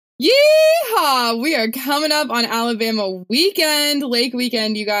Yeehaw! We are coming up on Alabama weekend, Lake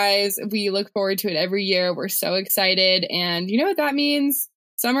weekend, you guys. We look forward to it every year. We're so excited. And you know what that means?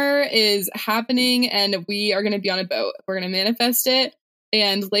 Summer is happening and we are going to be on a boat. We're going to manifest it.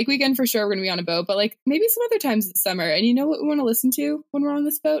 And Lake weekend for sure, we're going to be on a boat, but like maybe some other times this summer. And you know what we want to listen to when we're on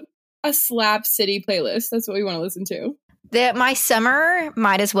this boat? A Slap City playlist. That's what we want to listen to. My summer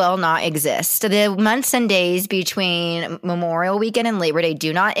might as well not exist. The months and days between Memorial Weekend and Labor Day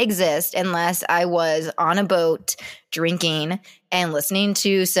do not exist unless I was on a boat drinking and listening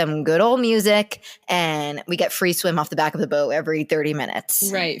to some good old music, and we get free swim off the back of the boat every 30 minutes.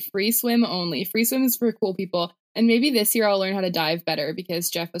 Right. Free swim only. Free swim is for cool people. And maybe this year I'll learn how to dive better because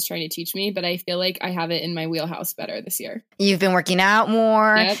Jeff was trying to teach me, but I feel like I have it in my wheelhouse better this year. You've been working out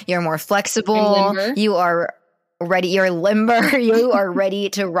more. Yep. You're more flexible. You are ready. You're limber. You are ready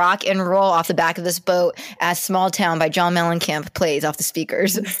to rock and roll off the back of this boat as Small Town by John Mellencamp plays off the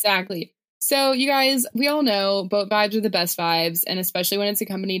speakers. Exactly. So you guys, we all know boat vibes are the best vibes, and especially when it's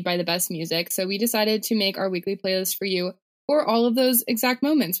accompanied by the best music. So we decided to make our weekly playlist for you for all of those exact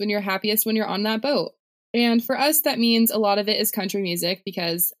moments when you're happiest when you're on that boat. And for us, that means a lot of it is country music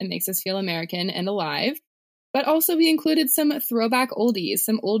because it makes us feel American and alive. But also we included some throwback oldies,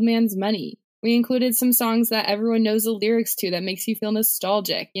 some old man's money. We included some songs that everyone knows the lyrics to that makes you feel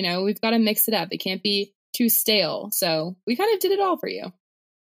nostalgic. You know, we've got to mix it up. It can't be too stale. So we kind of did it all for you.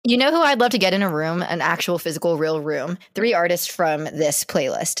 You know who I'd love to get in a room, an actual physical real room? 3 artists from this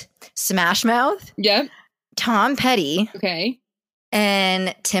playlist. Smash Mouth. Yep. Tom Petty. Okay.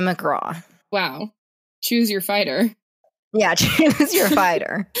 And Tim McGraw. Wow. Choose your fighter. Yeah, choose your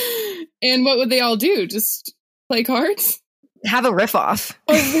fighter. And what would they all do? Just play cards? Have a riff off.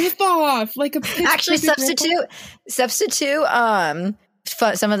 A riff off, like a actually substitute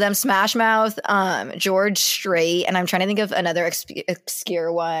some of them Smash Mouth, George Strait, and I'm trying to think of another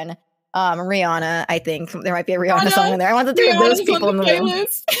obscure one. Rihanna, I think there might be a Rihanna song in there. I want the 3 of those people in the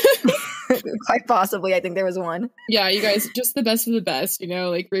room. Quite possibly, I think there was one. Yeah, you guys, just the best of the best. You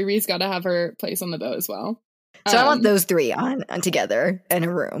know, like Riri's got to have her place on the boat as well. So I want those 3 on together in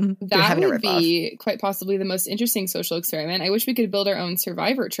a room. That would be quite possibly the most interesting social experiment. I wish we could build our own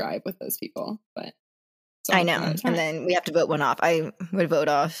Survivor tribe with those people, but I know. And then we have to vote one off. I would vote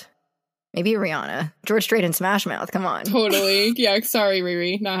off maybe Rihanna, George Strait, and Smash Mouth. Come on, totally. Yeah, sorry,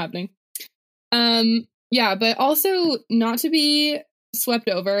 Riri, not happening. Yeah, but also not to be swept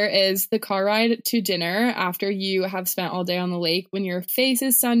over is the car ride to dinner after you have spent all day on the lake when your face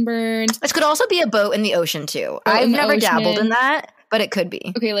is sunburned. This could also be a boat in the ocean too. I've never dabbled in that, but it could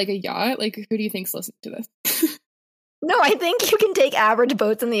be. Okay, like a yacht? Like who do you think's listening to this? No, I think you can take average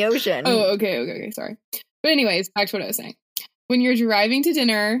boats in the ocean. Oh, okay, sorry. But anyways, back to what I was saying. When you're driving to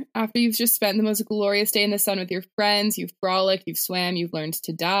dinner after you've just spent the most glorious day in the sun with your friends, you've frolicked, you've swam, you've learned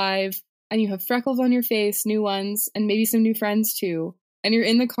to dive, and you have freckles on your face, new ones, and maybe some new friends too. And you're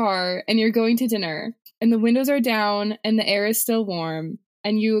in the car and you're going to dinner and the windows are down and the air is still warm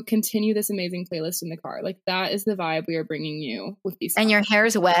and you continue this amazing playlist in the car. Like that is the vibe we are bringing you with these songs. And your hair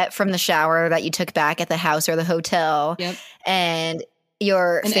is wet from the shower that you took back at the house or the hotel. Yep. And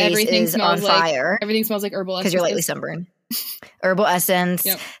your face is on fire. Everything smells like herbal essence. Because you're lightly sunburned. Herbal essence.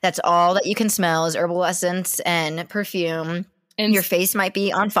 Yep. That's all that you can smell is herbal essence and perfume. And your face might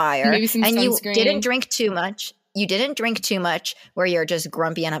be on fire. Maybe some sunscreen. You didn't drink too much. You didn't drink too much where you're just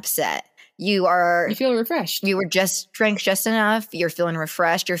grumpy and upset. You feel refreshed. You drank just enough. You're feeling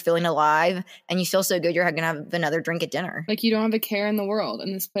refreshed. You're feeling alive. And you feel so good you're going to have another drink at dinner. Like you don't have a care in the world.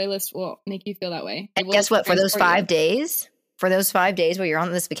 And this playlist will make you feel that way. And guess what? For those 5 days where you're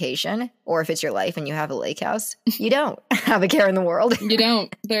on this vacation, or if it's your life and you have a lake house, you don't have a care in the world. You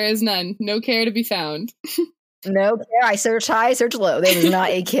don't. There is none. No care to be found. No care. I search high, I search low. There was not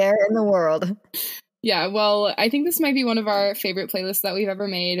a care in the world. Yeah, well, I think this might be one of our favorite playlists that we've ever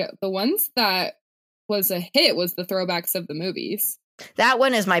made. The ones that was a hit was the throwbacks of the movies. That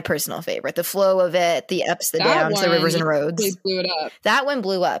one is my personal favorite. The flow of it, the ups, the downs, the rivers and roads. They blew it up. That one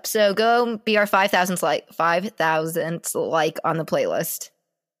blew up. So go be our 5,000th like on the playlist.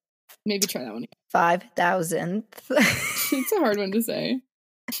 Maybe try that one again. 5,000th. It's a hard one to say.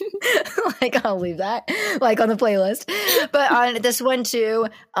 Like I'll leave that like on the playlist, but on this one too,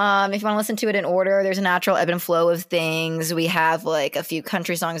 if you want to listen to it in order, there's a natural ebb and flow of things. We have like a few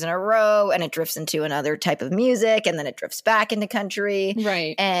country songs in a row and it drifts into another type of music and then it drifts back into country,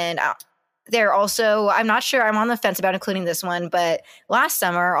 right? And they're also, I'm not sure, I'm on the fence about including this one, but last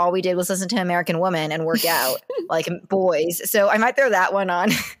summer all we did was listen to American Woman and work out like boys, so I might throw that one on.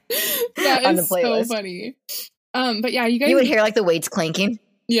 That on the playlist. So funny. But yeah, you guys, you would hear like the weights clanking.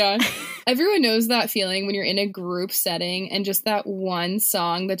 Yeah. Everyone knows that feeling when you're in a group setting and just that one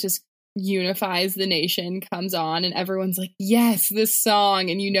song that just unifies the nation comes on and everyone's like, yes, this song.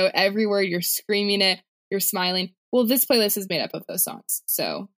 And you know every word, you're screaming it, you're smiling. Well, this playlist is made up of those songs.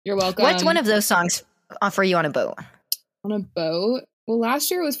 So you're welcome. What's one of those songs for you on a boat? On a boat? Well, last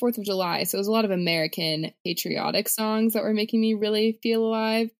year was 4th of July, so it was a lot of American patriotic songs that were making me really feel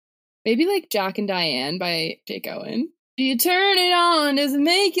alive. Maybe like Jack and Diane by Jake Owen. Do you turn it on? Does it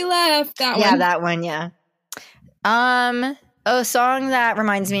make you laugh? That one. Yeah, that one, yeah. A song that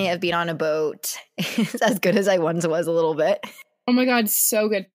reminds me of being on a boat is As Good As I Once Was a little bit. Oh my God, so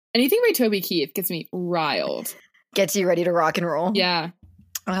good. Anything by Toby Keith gets me riled. Gets you ready to rock and roll. Yeah.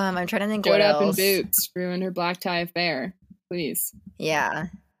 I'm trying to think Showed what up else. in boots, ruined her black tie affair. Please. Yeah.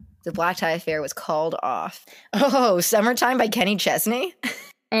 The black tie affair was called off. Oh, Summertime by Kenny Chesney.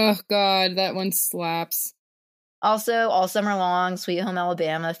 Oh God, that one slaps. Also, All Summer Long, Sweet Home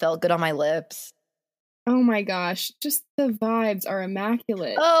Alabama, Felt Good on My Lips. Oh my gosh, just the vibes are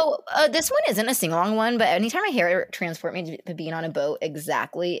immaculate. Oh, this one isn't a sing-along one, but anytime I hear it transport me to being on a boat,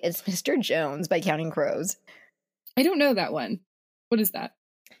 exactly, it's Mr. Jones by Counting Crows. I don't know that one. What is that?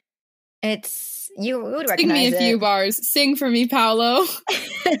 It's, you would Sing me recognize a it. few bars. Sing for me, Paolo.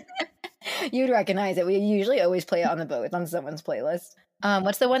 You'd recognize it. We usually always play it on the boat. It's on someone's playlist.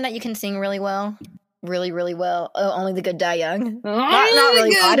 What's the one that you can sing really well? Really, really well. Oh, Only the Good Die Young. Not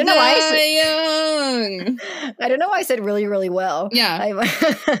really well. I don't know why I don't know why I said really, really well. Yeah.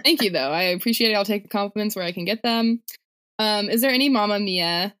 Thank you, though. I appreciate it. I'll take the compliments where I can get them. Is there any Mamma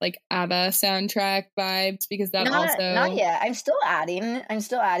Mia, like ABBA soundtrack vibes? Because that not yet. I'm still adding.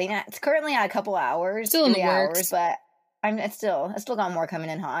 It's currently at a couple hours, still in the 3 hours, works. but it's still got more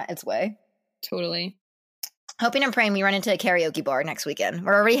coming in hot its way. Totally. Hoping and praying we run into a karaoke bar next weekend.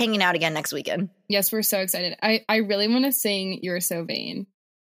 We're already hanging out again next weekend. Yes, we're so excited. I really want to sing You're So Vain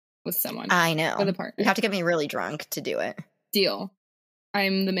with someone. I know. With a partner. You have to get me really drunk to do it. Deal.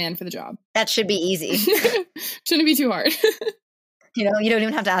 I'm the man for the job. That should be easy. Shouldn't be too hard. You don't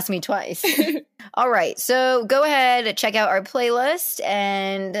even have to ask me twice. All right. So go ahead, check out our playlist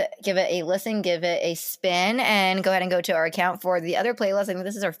and give it a listen, give it a spin, and go ahead and go to our account for the other playlist. I think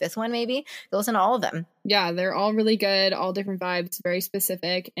this is our 5th one, maybe. Go listen to all of them. Yeah, they're all really good, all different vibes, very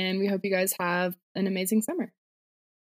specific, and we hope you guys have an amazing summer.